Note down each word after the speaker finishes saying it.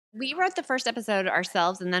We wrote the first episode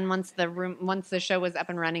ourselves, and then once the show was up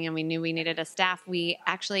and running, and we knew we needed a staff, we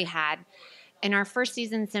actually had in our first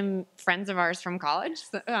season some friends of ours from college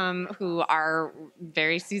who are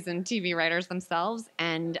very seasoned TV writers themselves,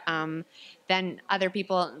 and then other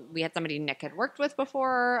people. We had somebody Nick had worked with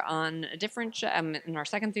before on a different show in our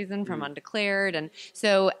second season from Undeclared, and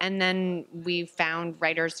then we found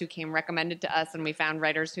writers who came recommended to us, and we found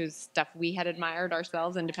writers whose stuff we had admired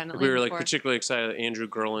ourselves independently We were like before. particularly excited that Andrew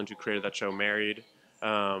Gerland, who created that show Married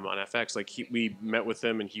on FX, like we met with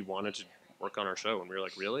him and he wanted to work on our show, and we were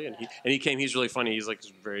like, really? And he came. He's really funny. He's like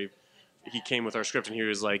very. He came with our script and he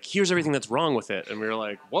was like, "Here's everything that's wrong with it," and we were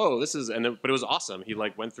like, "Whoa, this is." But it was awesome. He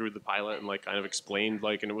like went through the pilot and like kind of explained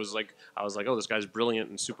like, and it was like I was like, "Oh, this guy's brilliant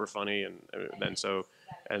and super funny," and then so.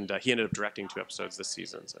 And he ended up directing 2 episodes this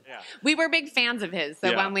season. So. Yeah. We were big fans of his, so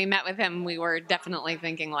Yeah. when we met with him, we were definitely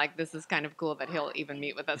thinking like, this is kind of cool that he'll even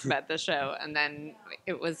meet with us about the show. And then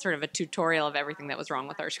it was sort of a tutorial of everything that was wrong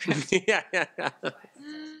with our script. yeah.